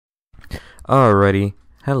Alrighty,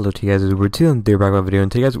 hello to you guys, we're two and they're back with a video,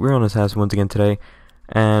 and today guys, we're on this house once again today,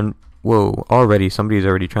 and whoa, already, somebody's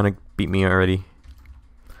already trying to beat me already.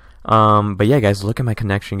 But yeah guys, look at my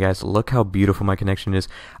connection guys, look how beautiful my connection is.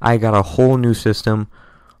 I got a whole new system.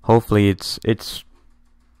 Hopefully it's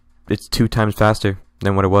 2 times faster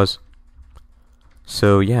than what it was.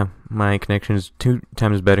 So yeah, my connection is 2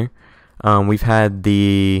 times better. We've had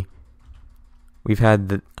the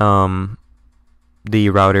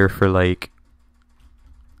router for like,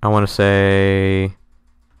 I want to say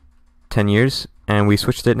 10 years, and we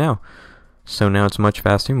switched it now. So now it's much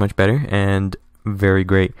faster, much better, and very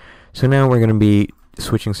great. So now we're going to be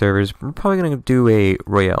switching servers. We're probably going to do a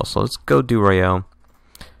Royale. So let's go do Royale,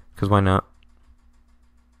 because why not?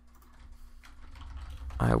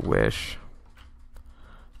 I wish.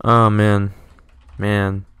 Oh man.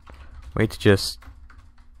 Wait to just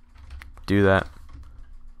do that.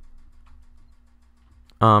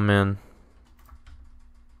 Oh man.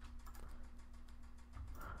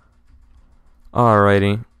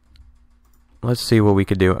 Alrighty. Let's see what we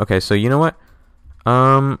could do. Okay, so you know what?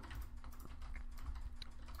 JK,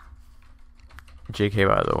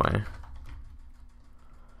 by the way.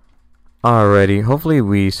 Alrighty. Hopefully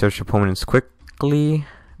we search opponents quickly,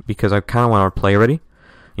 because I kind of want to play already.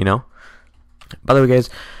 You know? By the way, guys,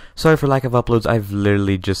 sorry for lack of uploads. I've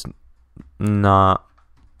literally just not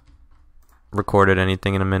recorded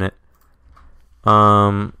anything in a minute.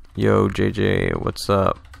 Yo, JJ, what's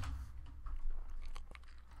up?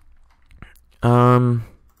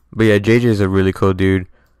 But yeah, JJ is a really cool dude.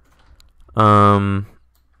 I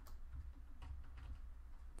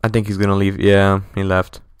think he's gonna leave. Yeah, he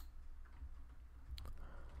left.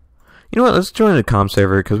 You know what? Let's join the comp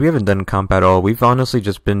server, because we haven't done comp at all. We've honestly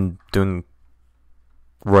just been doing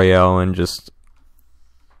Royale and just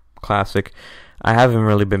Classic. I haven't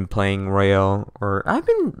really been playing Royale, or I've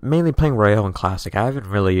been mainly playing Royale and Classic. I haven't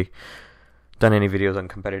really done any videos on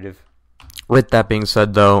competitive. With that being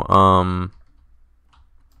said, though,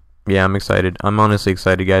 yeah, I'm excited. I'm honestly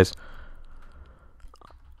excited, guys.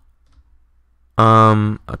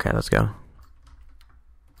 Okay, let's go.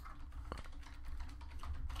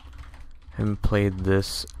 Haven't played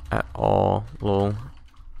this at all. Lol.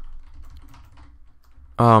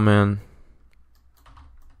 Oh man.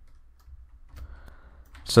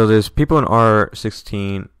 So there's people in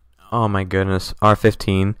R16. Oh my goodness,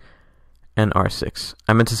 R15 and R6.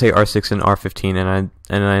 I meant to say R6 and R15,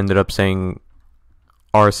 and I ended up saying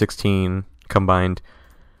R16 combined.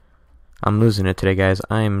 I'm losing it today, guys.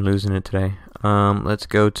 I am losing it today. Let's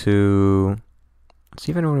go to. Let's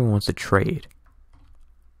see if anyone wants to trade.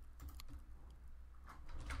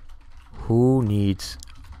 Who needs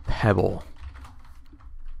Pebble?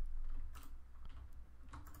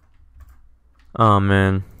 Oh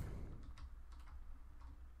man.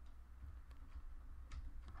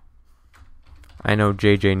 I know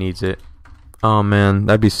JJ needs it. Oh man,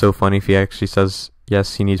 that'd be so funny if he actually says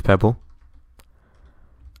yes, he needs Pebble.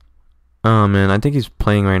 Oh man, I think he's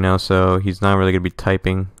playing right now, so he's not really gonna be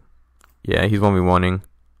typing. Yeah, he's 1v1ing.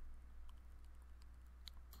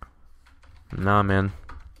 Nah man.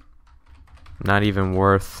 Not even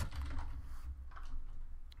worth.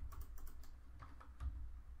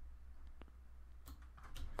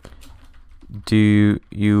 Do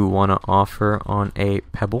you want to offer on a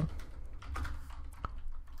Pebble?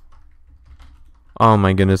 Oh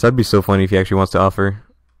my goodness, that'd be so funny if he actually wants to offer.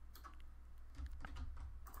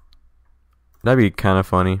 That'd be kind of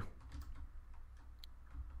funny.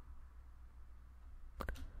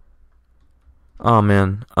 Oh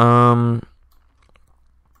man.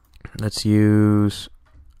 Let's use.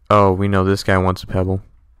 Oh, we know this guy wants a Pebble.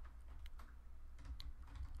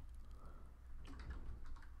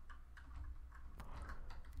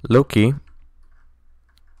 Loki.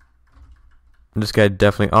 This guy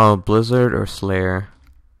definitely. Oh, Blizzard or Slayer?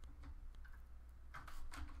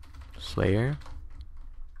 Slayer?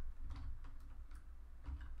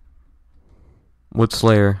 What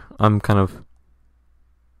Slayer? I'm kind of.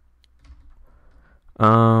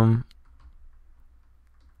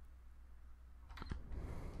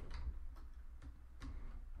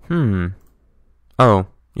 Oh,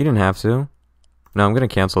 you didn't have to. No, I'm gonna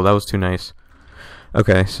cancel. That was too nice.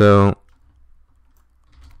 Okay, so.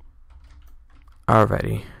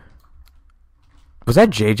 Alrighty. Was that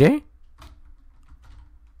JJ?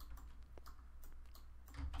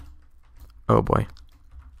 Oh boy.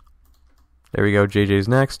 There we go. JJ's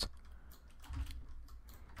next.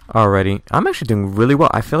 Alrighty. I'm actually doing really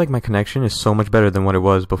well. I feel like my connection is so much better than what it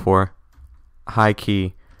was before. High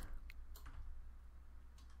key.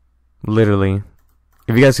 Literally.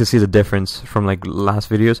 If you guys can see the difference from like last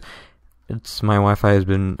videos, It's my Wi-Fi has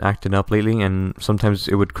been acting up lately, and sometimes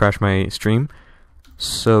it would crash my stream.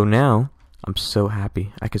 So now I'm so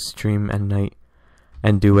happy I could stream at night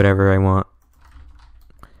and do whatever I want.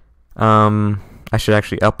 I should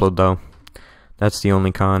actually upload though. That's the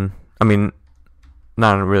only con. I mean,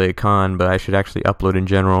 not really a con, but I should actually upload in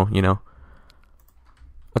general, you know.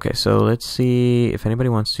 Okay, so let's see if anybody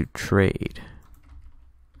wants to trade.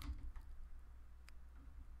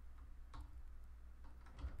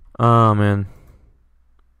 Oh man,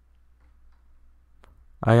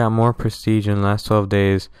 I got more prestige in the last 12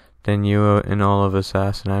 days than you in all of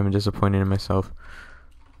Assassin. I'm disappointed in myself.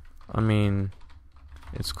 I mean,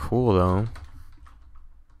 it's cool though.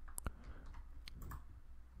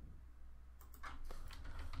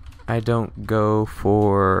 I don't go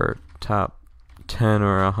for top 10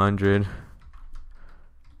 or 100.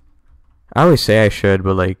 I always say I should,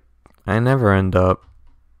 but like, I never end up.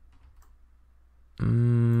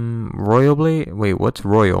 Royal Blade? Wait, what's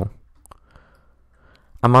Royal?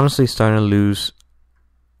 I'm honestly starting to lose.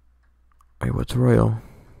 Wait, what's Royal?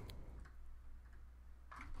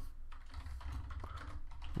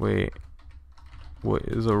 Wait, what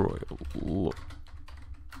is a Royal?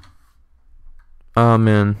 Oh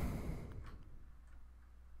man.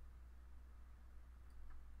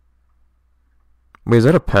 Wait, is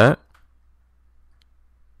that a pet?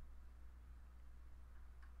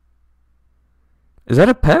 Is that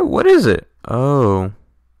a pet? What is it? Oh.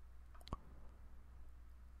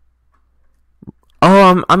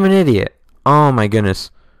 Oh, I'm an idiot. Oh my goodness.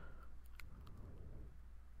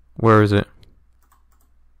 Where is it?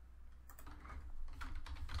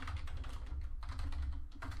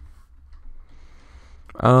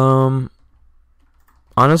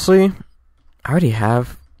 Honestly, I already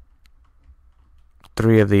have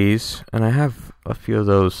 3 of these, and I have a few of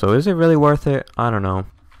those, so is it really worth it? I don't know.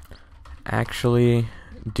 Actually,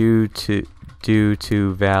 due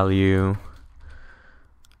to value,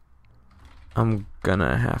 I'm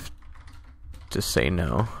gonna have to say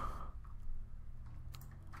no.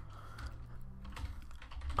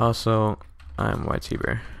 Also, I'm White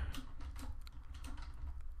Tiber.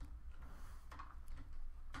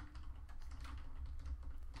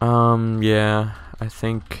 Yeah, I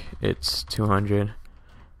think it's 200.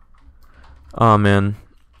 Oh man.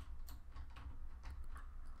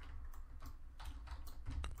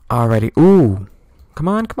 Alrighty. Ooh. Come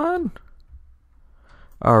on, come on.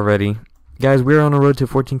 Alrighty. Guys, we're on a road to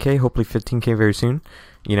 14k, hopefully 15k very soon.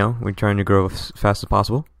 You know, we're trying to grow as fast as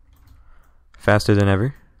possible. Faster than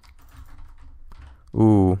ever.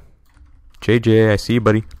 Ooh. JJ, I see you,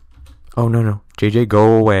 buddy. Oh, no, no. JJ,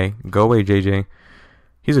 go away. Go away, JJ.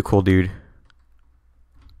 He's a cool dude.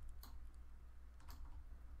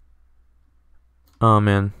 Oh,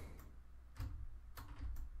 man.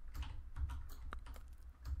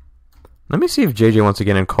 Let me see if JJ wants to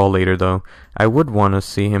get in a call later, though. I would want to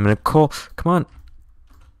see him in a call. Come on.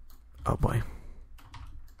 Oh, boy.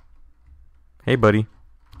 Hey, buddy.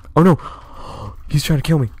 Oh, no. He's trying to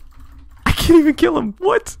kill me. I can't even kill him.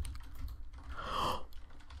 What?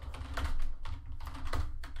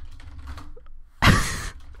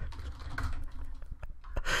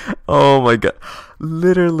 Oh, my God.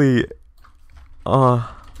 Literally.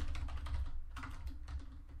 Oh,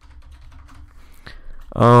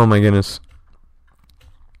 my goodness.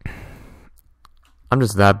 I'm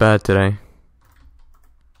just that bad today.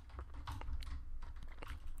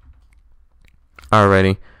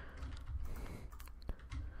 Alrighty.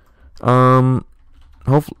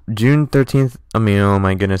 Hopefully June 13th. I mean, oh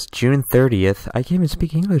my goodness, June 30th. I can't even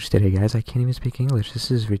speak English today, guys. I can't even speak English. This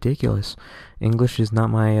is ridiculous. English is not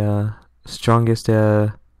my strongest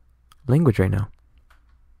language right now.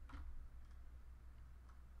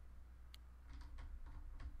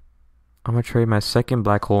 I'm gonna trade my second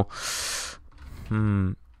black hole.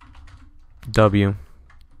 W.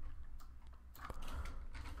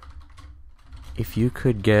 If you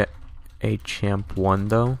could get a champ 1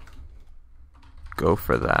 though, go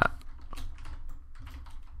for that.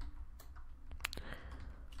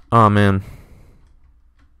 Oh man.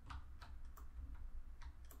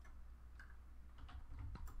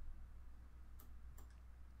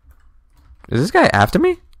 Is this guy after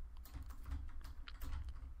me?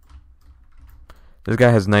 This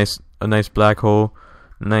guy has a nice black hole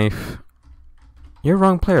knife. You're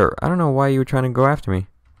wrong player. I don't know why you were trying to go after me.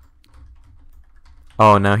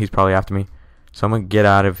 Oh, now he's probably after me. So I'm gonna get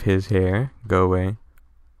out of his hair. Go away.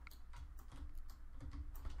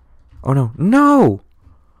 Oh no. No!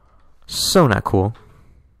 So not cool.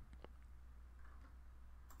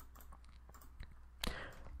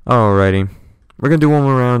 Alrighty. We're gonna do one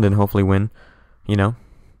more round and hopefully win. You know?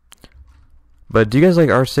 But do you guys like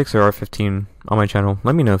R6 or R15 on my channel?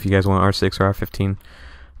 Let me know if you guys want R6 or R15.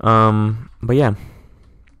 But yeah.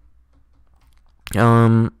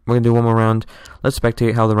 We're gonna do one more round. Let's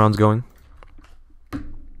spectate how the round's going.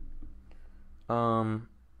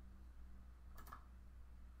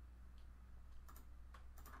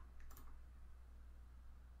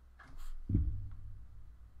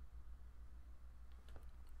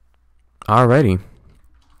 Alrighty.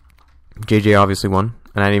 JJ obviously won,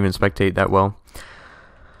 and I didn't even spectate that well.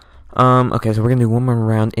 Okay, so we're gonna do one more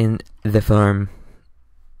round in the farm.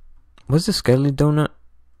 Was the Skelly Donut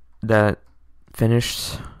that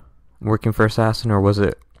finished working for Assassin, or was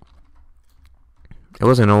it? It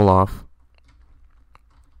wasn't Olaf.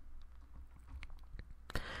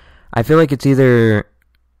 I feel like it's either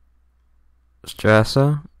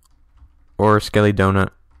Strassa or Skelly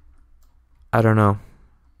Donut. I don't know.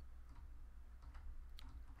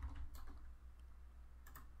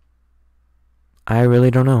 I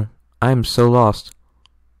really don't know. I'm so lost.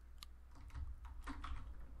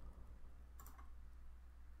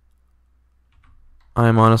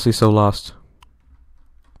 I'm honestly so lost.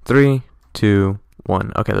 3, 2,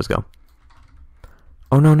 1. Okay, let's go.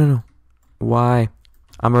 Oh, no, no, no. Why?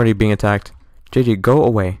 I'm already being attacked. JJ, go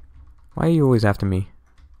away. Why are you always after me?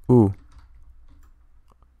 Ooh.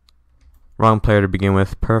 Wrong player to begin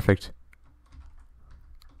with. Perfect.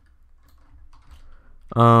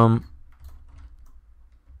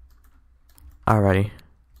 Alrighty.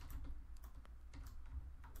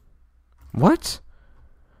 What?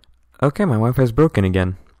 Okay, my Wi-Fi's broken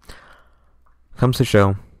again. Comes to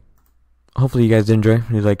show. Hopefully you guys did enjoy.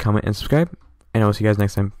 Please like, comment, and subscribe. And I will see you guys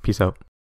next time. Peace out.